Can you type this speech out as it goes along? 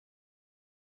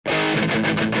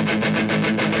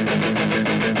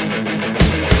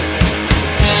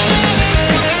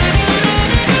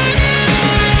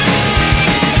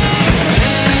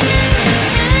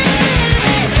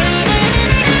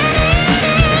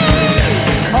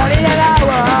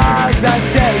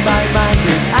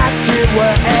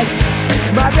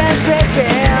My brain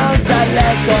slipping, the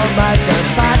left on my tongue,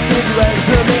 passing words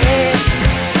to me.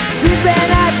 Deep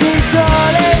and I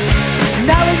control it.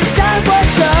 Now it's time for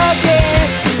joking.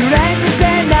 Rain to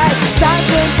the night,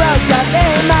 something broke up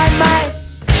in my mind.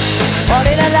 All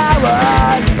in an hour,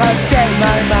 I take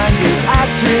my mind with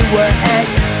actual words.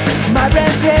 My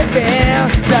brain slipping,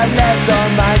 the left on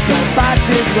my tongue,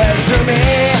 passing words to me.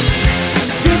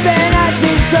 Deep and I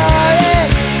control it.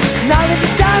 Now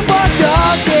it's time for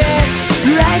joking.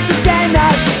 Rain to the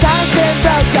night, something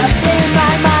broke up in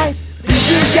my mind. Did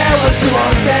you get what you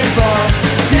wanted for?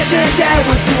 Did you get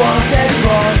what you wanted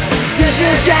for? Did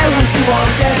you get what you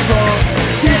wanted for?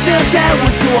 Did you get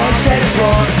what you wanted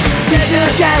for? Did you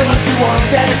get what you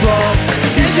wanted for?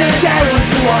 Did you get what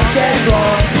you wanted for?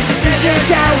 Did you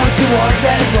get what you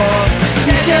wanted for?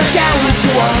 Did you get what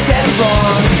you wanted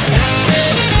for?